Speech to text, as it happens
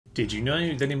Did you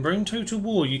know that in Rome Total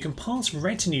War you can pass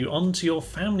retinue on to your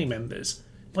family members?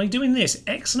 By doing this,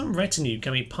 excellent retinue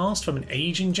can be passed from an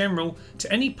aging general to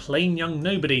any plain young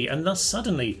nobody, and thus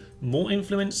suddenly more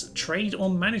influence, trade or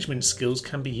management skills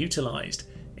can be utilised.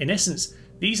 In essence,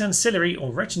 these ancillary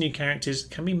or retinue characters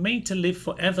can be made to live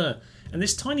forever, and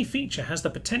this tiny feature has the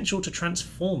potential to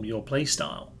transform your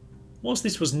playstyle. Whilst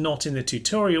this was not in the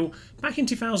tutorial, back in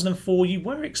 2004 you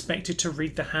were expected to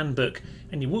read the handbook,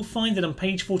 and you will find that on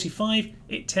page 45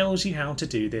 it tells you how to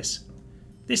do this.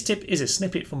 This tip is a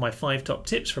snippet from my 5 top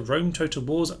tips for Rome Total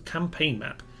War's campaign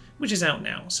map, which is out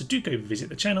now, so do go visit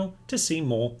the channel to see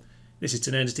more. This is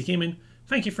Nerd is to Human,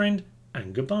 thank you friend,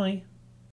 and goodbye.